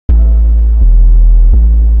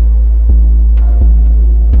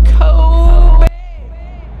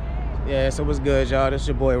man, so what's good, y'all? This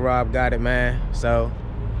your boy Rob Got It, man. So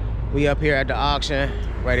we up here at the auction,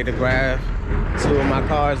 ready to grab two of my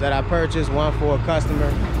cars that I purchased, one for a customer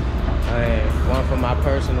and one for my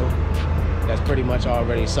personal. That's pretty much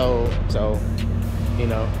already sold. So, you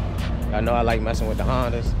know I like messing with the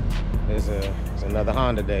Hondas. It's another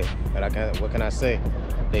Honda day, but what can I say?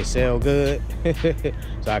 They sell good,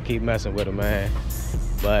 so I keep messing with them, man.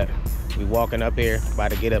 But we walking up here,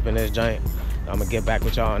 about to get up in this joint. I'm gonna get back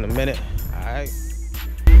with y'all in a minute. All right.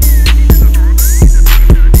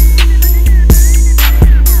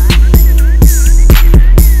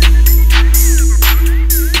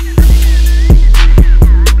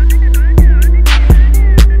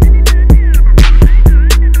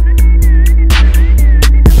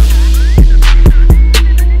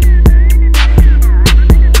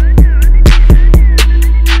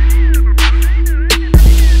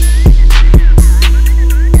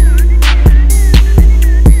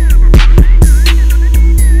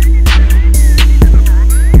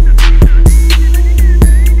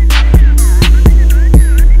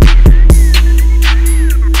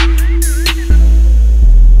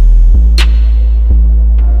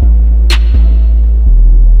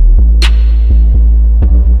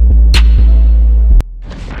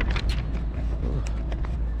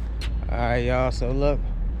 Alright, y'all, so look,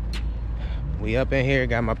 we up in here,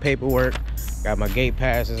 got my paperwork, got my gate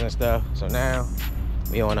passes and stuff. So now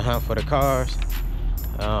we on the hunt for the cars.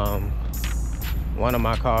 One of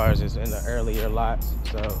my cars is in the earlier lots,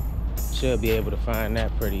 so should be able to find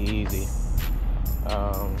that pretty easy.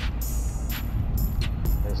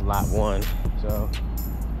 It's lot 1, so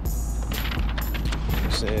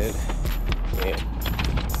said, yeah.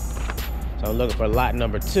 So I'm looking for lot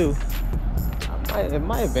number 2. It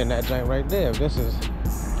might have been that joint right there. If this is,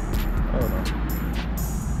 hold on,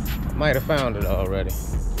 I might have found it already.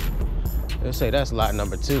 They'll say that's lot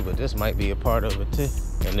number 2, but this might be a part of it too.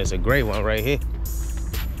 And there's a gray one right here.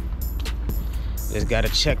 Just gotta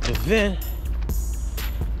check the VIN.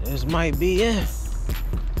 This might be it.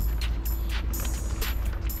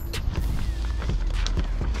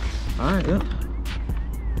 All right, yeah.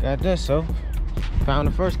 Got this, so found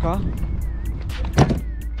the first car.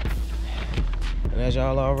 And as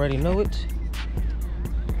y'all already know it,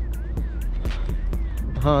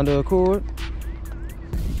 Honda Accord,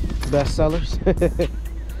 best sellers,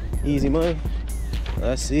 easy money.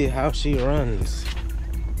 Let's see how she runs.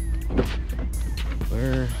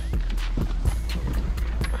 Where?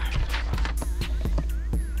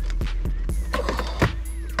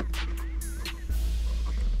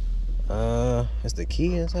 Is the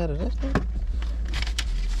key inside of this thing?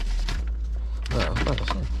 Oh, I'm about to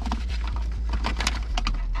say.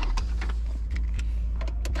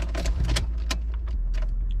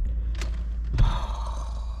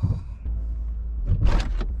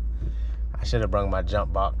 Should have brought my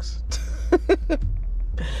jump box.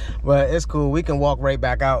 But it's cool. We can walk right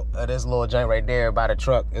back out of this little joint right there by the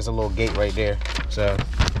truck. There's a little gate right there. So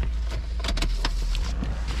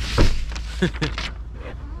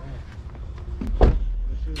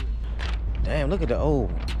damn, look at the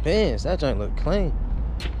old Benz. That joint look clean.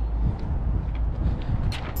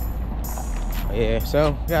 Yeah,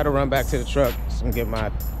 so gotta run back to the truck and get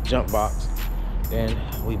my jump box. Then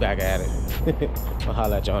we back at it. I'll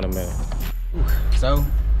holler at y'all in a minute. So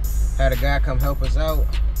had a guy come help us out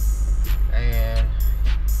and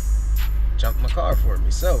jump my car for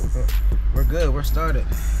me. So we're good, we're started.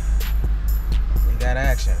 We got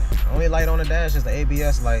action. Only light on the dash is the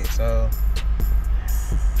ABS light, so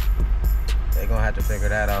they're gonna have to figure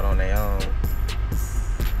that out on their own.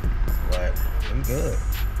 But we good.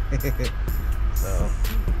 So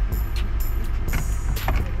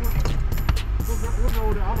what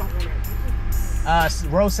road are you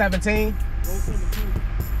on? Row 17.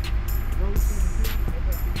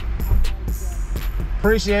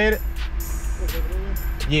 Appreciate it.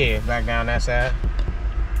 Yeah, back down that side.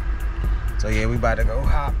 So yeah, we about to go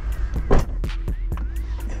hop.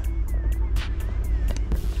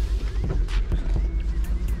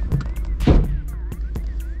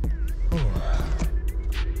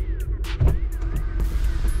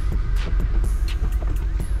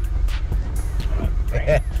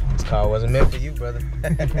 This car wasn't meant for you, brother.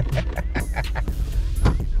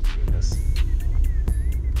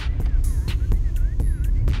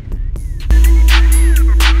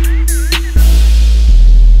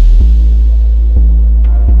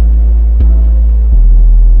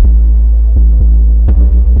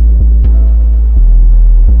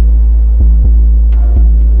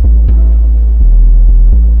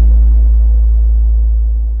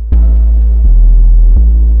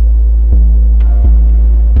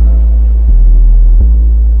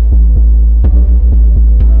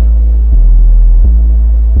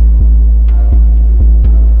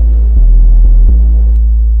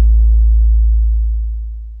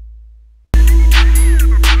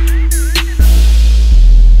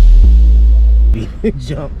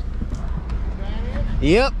 Jumped.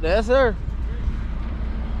 Yep, that's her.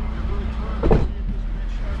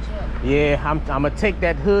 Yeah, I'm gonna take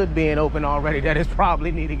that hood being open already. That is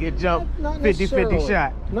probably need to get jumped. 50-50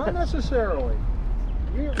 shot. Not necessarily.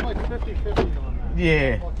 You're like 50-50 on that.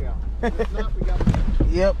 Yeah. Look out. If not, we got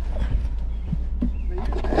Yep.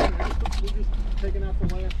 we're just taking out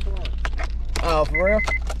the last car. Oh, for real?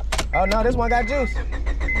 Oh no, this one got juice. There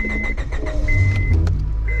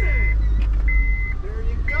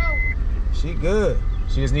you go. She good.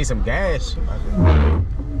 She just needs some gas.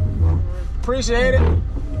 Appreciate it.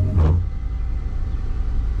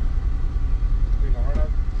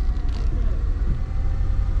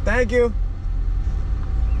 Thank you.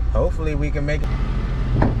 Hopefully we can make it.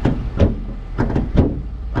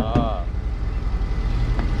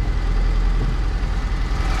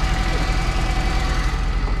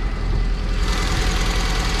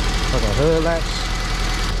 Fucking hood latch.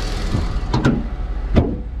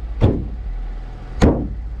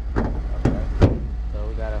 Okay. So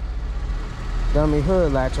we got a dummy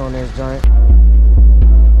hood latch on this joint.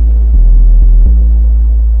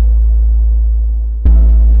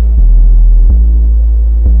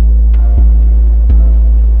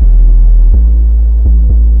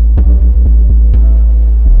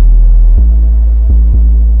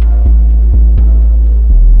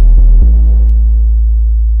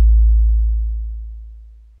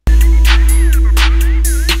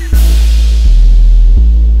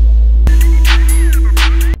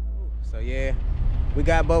 We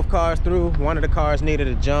got both cars through. One of the cars needed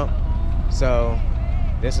a jump, so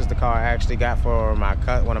this is the car I actually got for my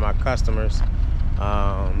one of my customers.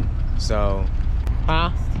 So, huh?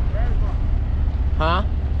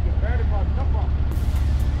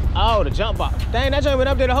 Oh, the jump box. Dang, that joint been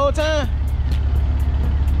up there the whole time.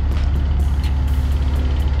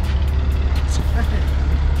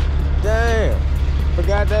 Damn,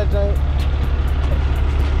 forgot that joint.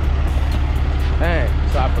 Dang,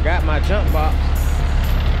 so I forgot my jump box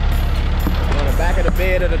on the back of the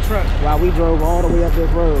bed of the truck while we drove all the way up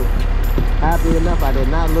this road. Happy enough, I did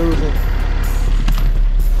not lose it.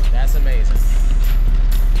 That's amazing.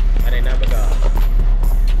 That ain't nothing but God.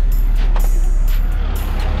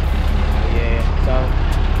 Yeah, so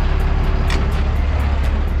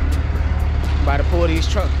about to pull these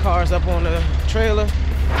truck cars up on the trailer,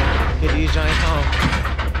 get these giants home.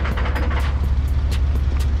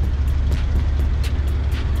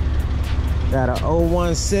 Got an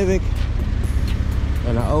 01 Civic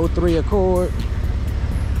and an 03 Accord.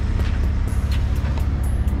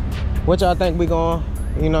 What y'all think we going,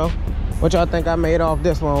 what y'all think I made off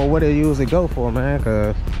this one, or what it usually go for, man?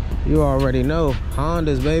 Cause you already know,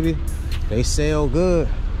 Hondas, baby, they sell good,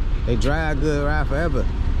 they drive good, ride forever.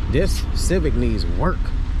 This Civic needs work,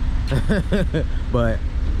 but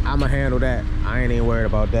I'ma handle that. I ain't even worried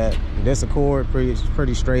about that. This Accord,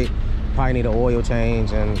 pretty straight. Probably need an oil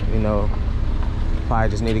change, and probably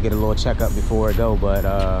just need to get a little checkup before it go, but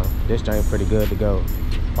this joint pretty good to go,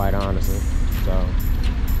 quite honestly. So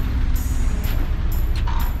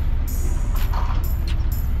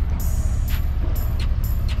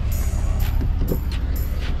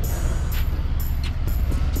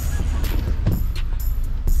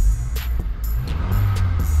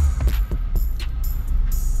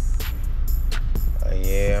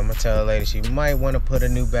yeah, I'm gonna tell the lady she might want to put a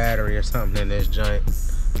new battery or something in this joint.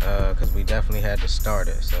 Because we definitely had to start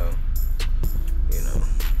it, so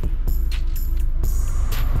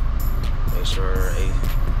make sure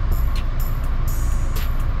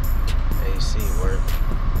AC work.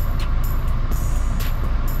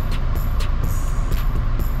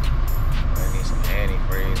 I need some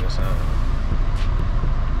antifreeze or something.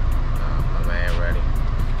 My man ready.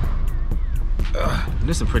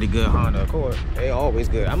 This is a pretty good Honda Accord. They always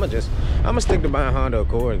good. I'ma stick to buying Honda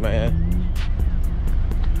Accords, man.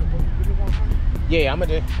 Yeah, want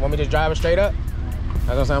me to just drive it straight up? That's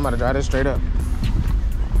what I'm saying, I'm about to drive this straight up.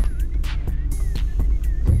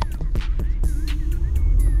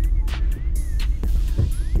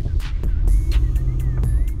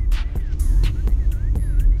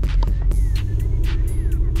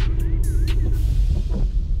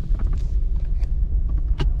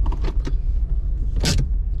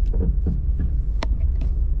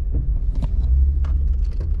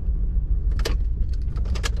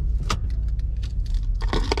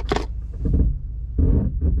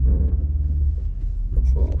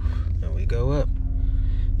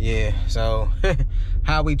 Yeah, so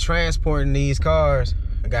how we transporting these cars?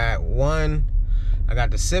 I got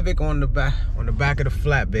the Civic on the back of the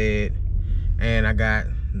flatbed, and I got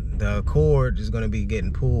the Accord is gonna be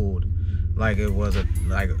getting pulled like it was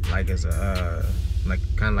it's a like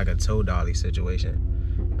kind of like a tow dolly situation,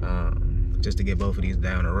 just to get both of these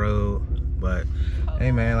down the road. But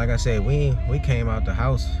hey man, like I said, we came out the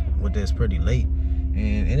house with this pretty late,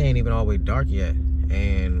 and it ain't even all the way dark yet,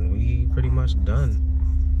 and we pretty much done,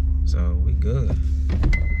 so we good.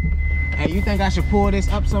 Hey, you think I should pull this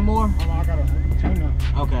up some more? Oh, I gotta turn up.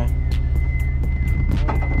 Okay.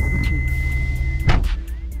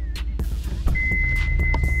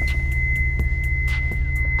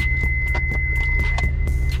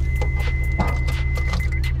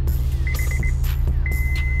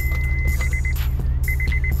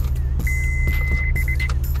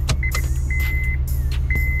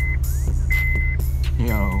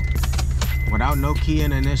 Yo, without no key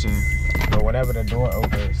in ignition, but whenever the door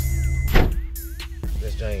opens,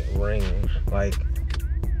 this jank ring. Like,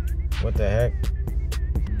 what the heck?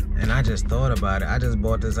 And I just thought about it. I just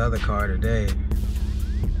bought this other car today,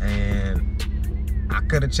 and I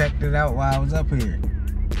could have checked it out while I was up here,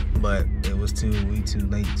 but it was too late,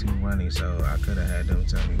 too runny, so I could have had them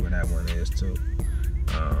tell me where that one is too.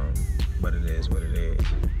 But it is what it is.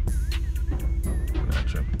 I'm not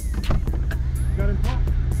tripping. You got it in park?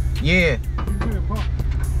 Yeah. You can put it in park.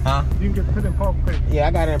 Huh? You can put it in park quick. Yeah,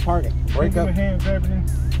 I got it in parking. Break up. Your hand, grab it in.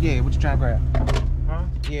 Yeah, what you trying to grab? Huh?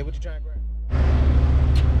 Yeah, what you trying to grab?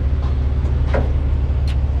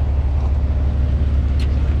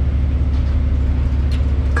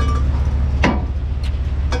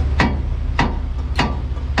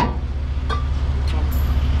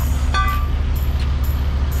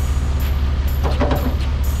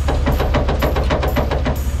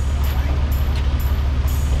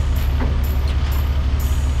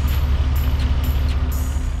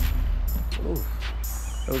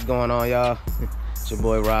 What's going on, y'all? It's your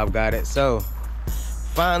boy Rob Got It. So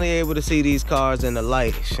finally able to see these cars in the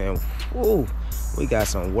light, and woo, we got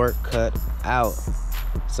some work cut out.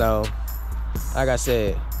 So like I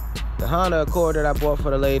said, the Honda Accord that I bought for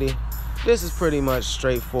the lady, this is pretty much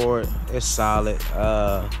straightforward. It's solid.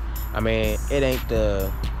 I mean, it ain't the,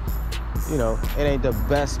 you know, it ain't the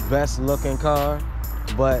best looking car,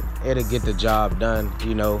 but it'll get the job done.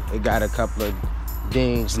 You know, it got a couple of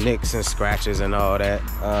dings, nicks, and scratches and all that,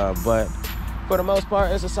 but for the most part,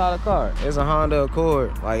 it's a solid car. It's a Honda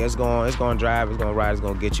Accord. Like, it's gonna drive, it's gonna ride, it's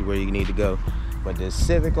gonna get you where you need to go. But this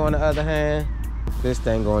Civic, on the other hand, this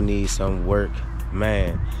thing gonna need some work.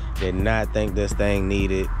 Man, did not think this thing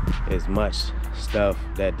needed as much stuff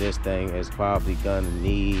that this thing is probably gonna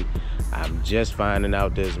need. I'm just finding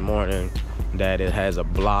out this morning that it has a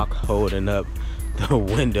block holding up the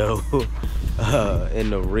window in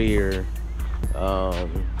the rear.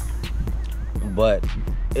 But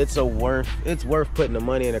it's worth putting the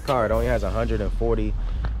money in the car. It only has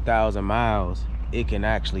 140,000 miles. It can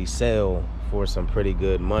actually sell for some pretty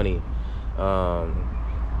good money.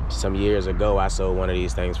 Some years ago, I sold one of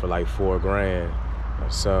these things for like $4 grand.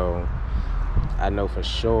 So I know for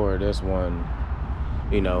sure this one,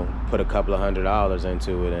 you know, put a couple of $100s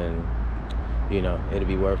into it, and you know, it'll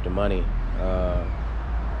be worth the money.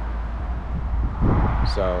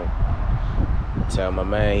 So tell my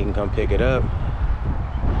man he can come pick it up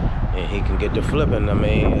and he can get to flipping. I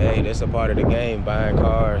mean, hey, that's a part of the game, buying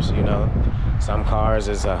cars, you know. Some cars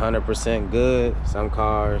is 100% good. Some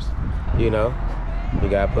cars, you know, you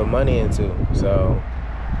gotta put money into. So,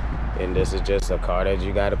 and this is just a car that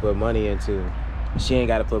you gotta put money into. She ain't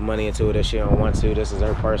gotta put money into it if she don't want to. This is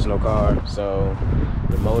her personal car. So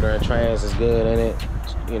the motor and trans is good in it.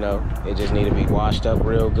 You know, it just need to be washed up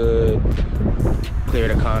real good. Clear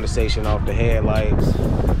the condensation off the headlights.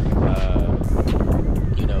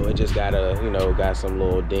 You know, it just gotta, you know, got some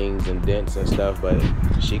little dings and dents and stuff, but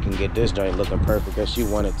she can get this joint looking perfect as she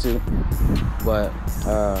wanted to. But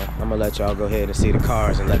I'm gonna let y'all go ahead and see the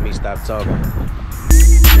cars and let me stop talking.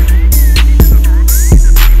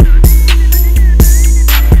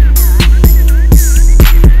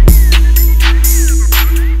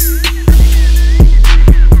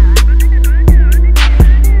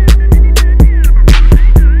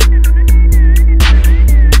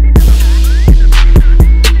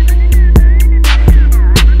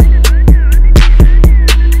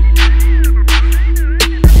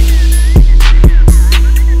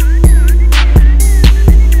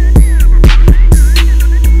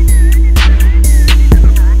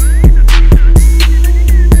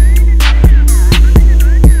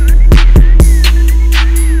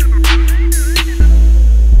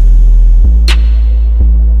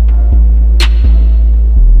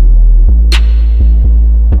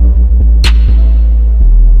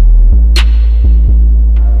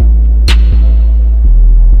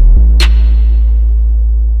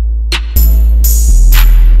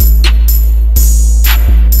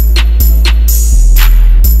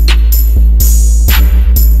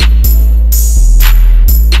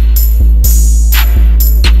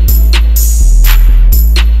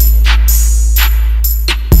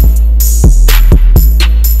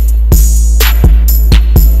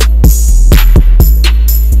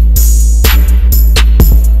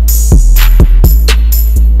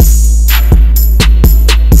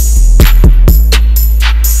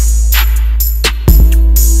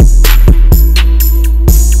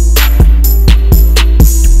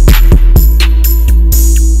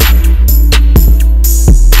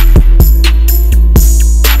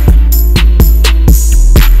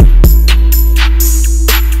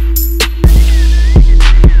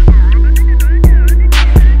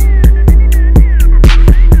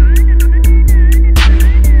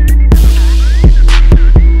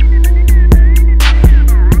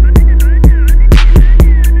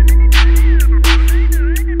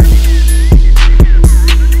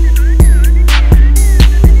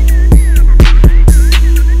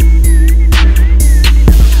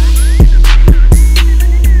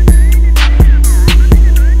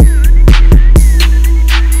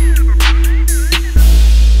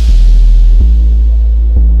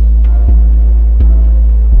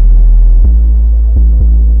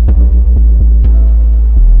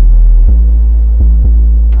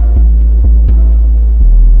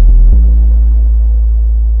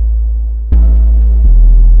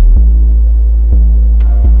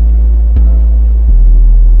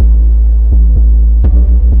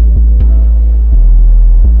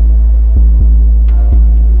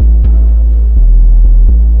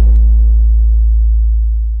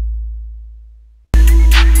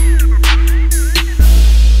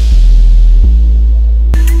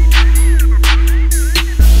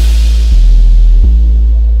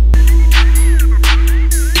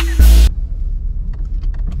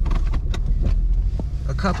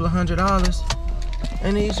 couple of $100s,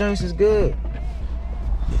 and these joints is good.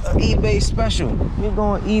 eBay special. You go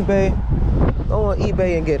on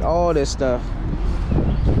eBay, and get all this stuff.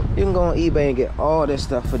 You can go on eBay and get all this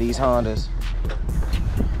stuff for these Hondas.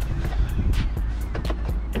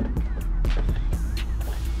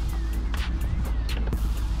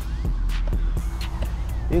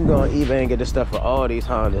 You can go on eBay and get this stuff for all these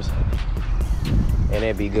Hondas, and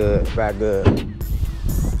it'd be good, back good.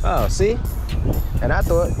 Oh, see? And I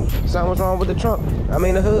thought something was wrong with the trunk. I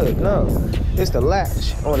mean the hood. No, it's the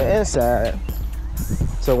latch on the inside.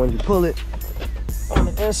 So when you pull it on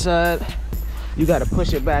the inside, you got to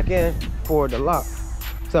push it back in for it to lock.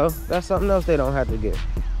 So that's something else they don't have to get.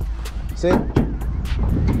 See?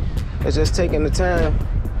 It's just taking the time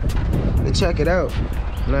to check it out.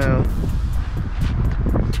 Now,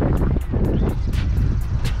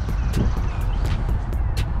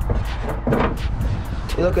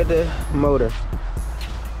 you look at the motor,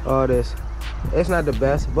 all this. It's not the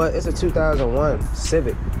best, but it's a 2001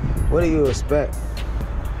 Civic. What do you expect?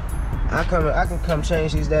 I can come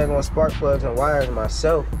change these daggone spark plugs and wires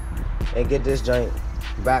myself and get this joint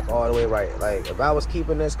back all the way right. Like, if I was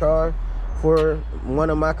keeping this car for one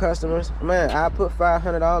of my customers, man, I put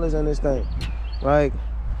 $500 in this thing. Like,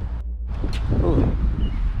 ooh.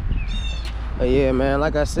 But yeah, man,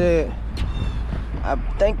 like I said, I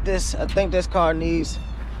think this car needs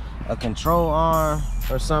a control arm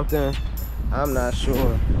or something. I'm not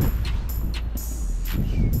sure.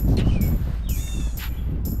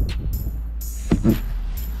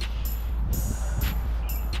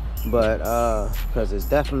 But because it's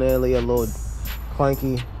definitely a little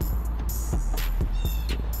clunky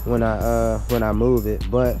when I move it.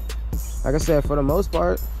 But like I said, for the most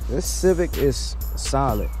part, this Civic is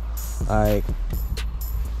solid. Like,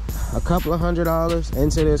 a couple of $100s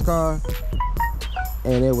into this car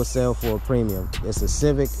and it will sell for a premium. It's a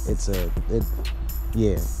Civic.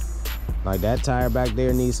 Yeah. Like, that tire back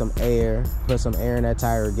there needs some air. Put some air in that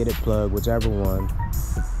tire or get it plugged, whichever one.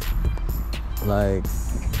 Like,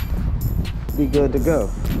 be good to go.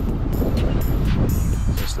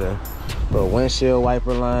 Just a little windshield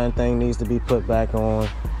wiper line thing needs to be put back on.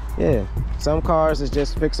 Yeah, some cars is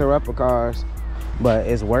just fixer-upper cars, but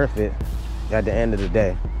it's worth it at the end of the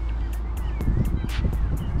day.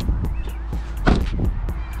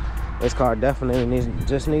 This car definitely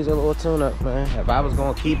just needs a little tune-up, man. If I was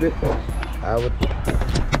gonna keep it, I would.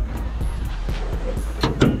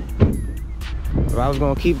 If I was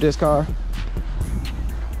gonna keep this car,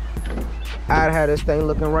 I'd have this thing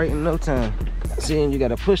looking right in no time. Seeing you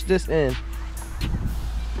gotta push this in.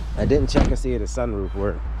 I didn't check and see if the sunroof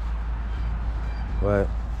worked, but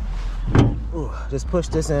just push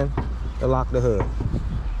this in to lock the hood.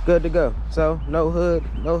 Good to go. So no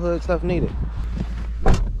hood stuff needed.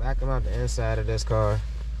 Back them out the inside of this car,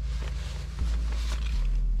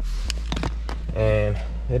 and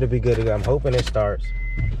it'll be good to go. I'm hoping it starts.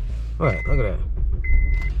 All right, look at that.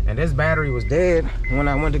 And this battery was dead when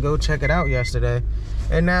I went to go check it out yesterday,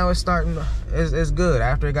 and now it's starting. It's good.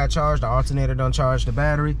 After it got charged, the alternator done charged the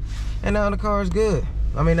battery, and now the car is good.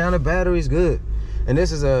 I mean, now the battery's good. And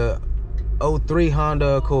this is a 03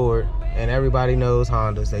 Honda Accord, and everybody knows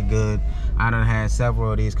Hondas, they good. I done had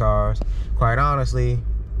several of these cars. Quite honestly,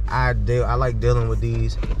 I like dealing with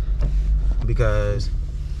these because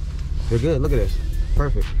they're good. Look at this,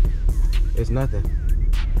 perfect. It's nothing.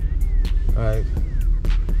 All right,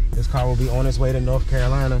 this car will be on its way to North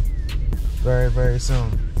Carolina very, very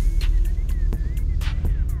soon.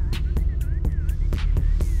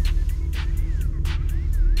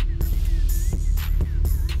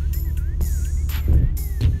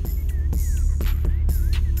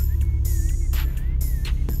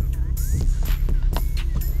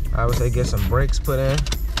 I would say get some brakes put in.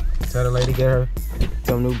 Tell the lady get her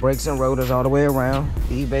some new brakes and rotors all the way around.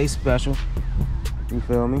 eBay special. You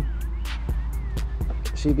feel me?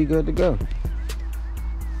 She'd be good to go.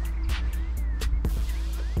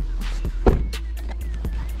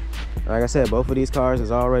 Like I said, both of these cars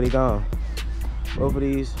is already gone. Both of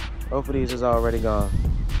these is already gone.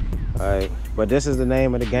 Alright, but this is the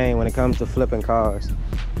name of the game when it comes to flipping cars.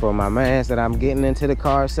 For my mans that I'm getting into the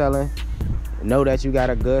car selling, know that you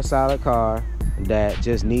got a good solid car that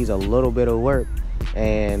just needs a little bit of work,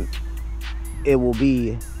 and it will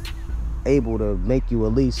be able to make you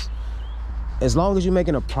at least, as long as you're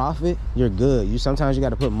making a profit, you're good. Sometimes you got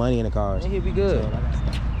to put money in the cars. He'll be good.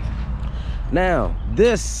 Now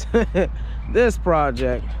this this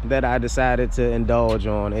project that I decided to indulge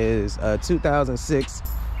on is a 2006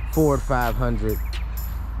 Ford 500.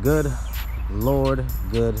 Good Lord,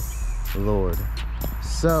 good Lord.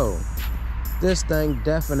 So this thing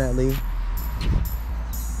definitely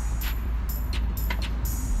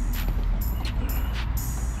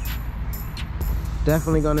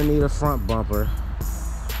Definitely gonna need a front bumper.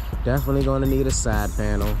 Definitely gonna need a side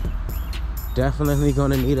panel. Definitely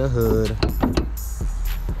gonna need a hood.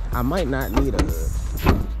 I might not need a hood.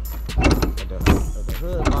 But the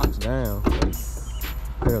hood locks down.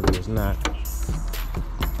 Clearly it's not.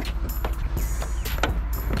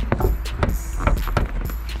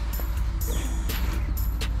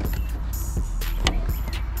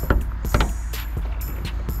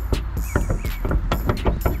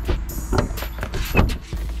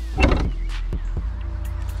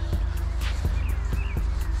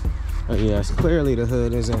 Yes, clearly the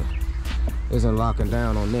hood isn't locking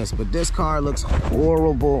down on this, but this car looks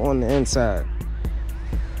horrible on the inside.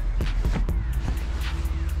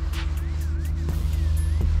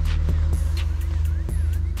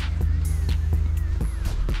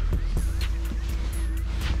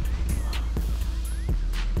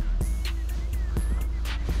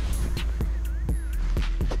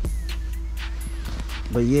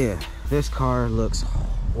 But yeah, this car looks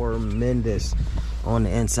horrendous on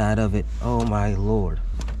the inside of it. Oh my Lord.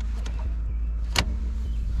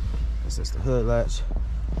 This is the hood latch.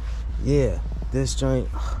 Yeah, this joint,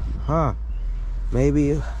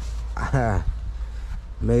 maybe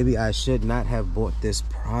I should not have bought this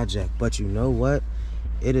project, but you know what?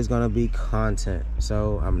 It is gonna be content,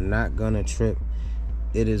 so I'm not gonna trip.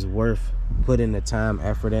 It is worth putting the time,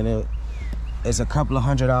 effort in it. It's a couple of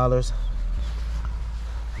 $100.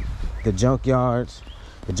 The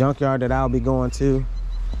junkyard that I'll be going to,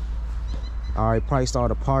 I already priced all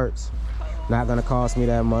the parts. Not gonna cost me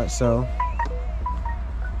that much. So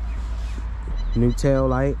new tail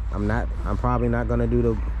light. I'm probably not gonna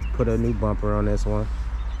put a new bumper on this one.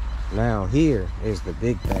 Now here is the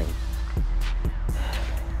big thing.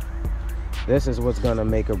 This is what's gonna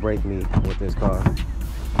make or break me with this car.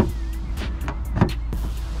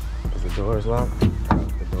 Is the doors locked? Oh,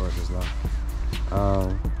 the doors is locked.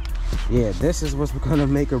 Yeah, this is what's gonna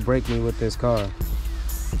make or break me with this car,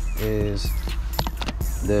 is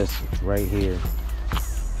this right here.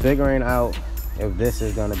 Figuring out if this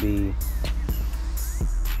is gonna be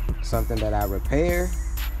something that I repair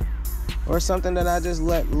or something that I just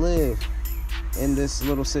let live in this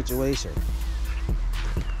little situation.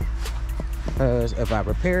 Because if I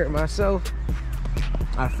repair it myself,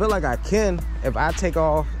 I feel like I can. If I take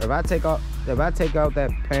out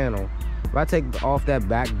that panel, if I take off that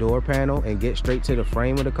back door panel and get straight to the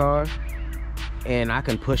frame of the car, and I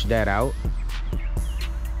can push that out,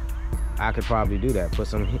 I could probably do that. Put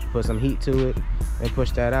some heat to it and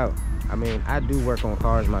push that out. I mean, I do work on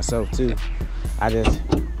cars myself too. I just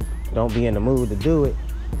don't be in the mood to do it,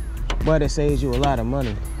 but it saves you a lot of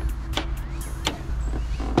money.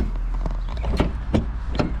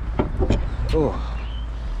 Oh,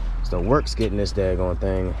 it's the works getting this daggone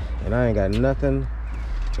thing, and I ain't got nothing.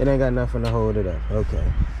 It ain't got nothing to hold it up. Okay,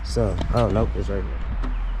 so, oh nope, it's right here.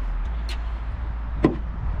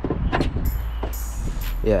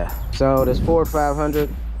 Yeah, so this Ford 500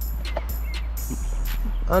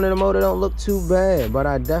 under the motor don't look too bad, but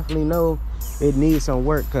I definitely know it needs some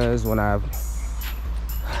work, because when I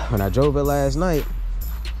drove it last night,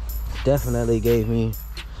 definitely gave me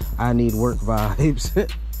I need work vibes.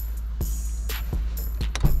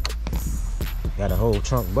 Got a whole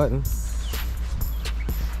trunk button.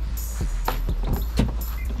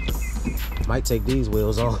 Might take these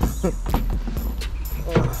wheels off.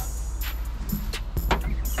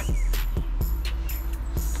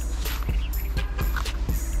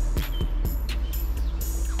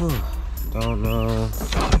 Don't know.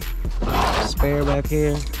 Spare back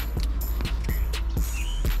here.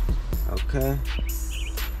 Okay.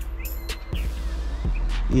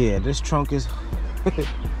 Yeah, this trunk is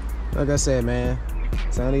like I said, man,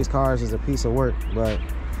 some of these cars is a piece of work, but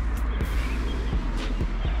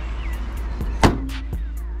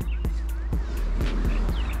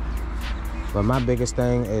my biggest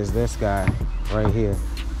thing is this guy right here.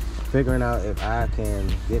 Figuring out if I can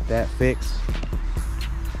get that fixed,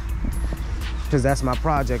 because that's my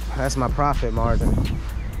project, that's my profit margin.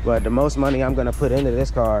 But the most money I'm gonna put into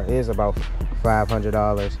this car is about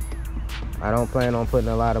 $500. I don't plan on putting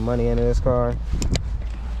a lot of money into this car.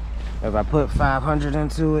 If I put $500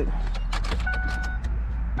 into it,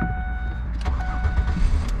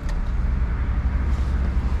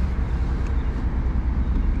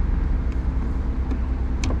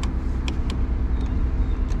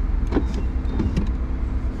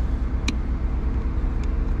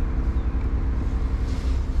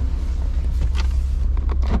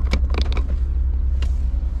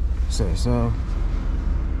 so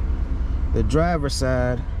the driver's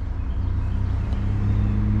side.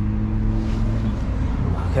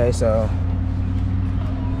 Okay, so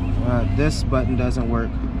This button doesn't work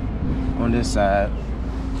on this side.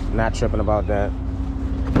 Not tripping about that.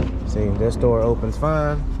 See, this door opens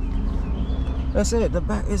fine. That's it. The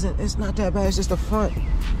back it's not that bad. It's just the front.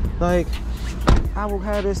 Like, I will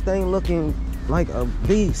have this thing looking like a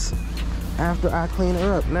beast after I clean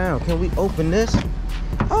her up. Now, can we open this?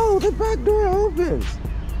 Oh, the back door opens.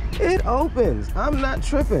 It opens. I'm not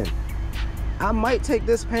tripping. I might take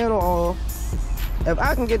this panel off. If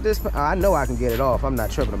I can get this, I know I can get it off. I'm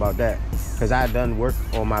not tripping about that. Because I've done work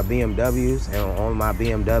on my BMWs, and on my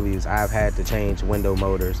BMWs, I've had to change window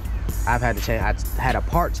motors. I had a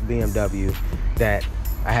parts BMW that,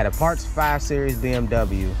 I had a parts 5 Series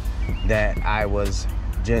BMW that I was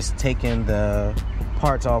just taking the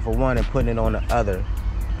parts off of one and putting it on the other.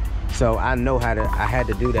 So I know how to, I had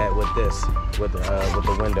to do that with this, with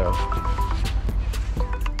the window.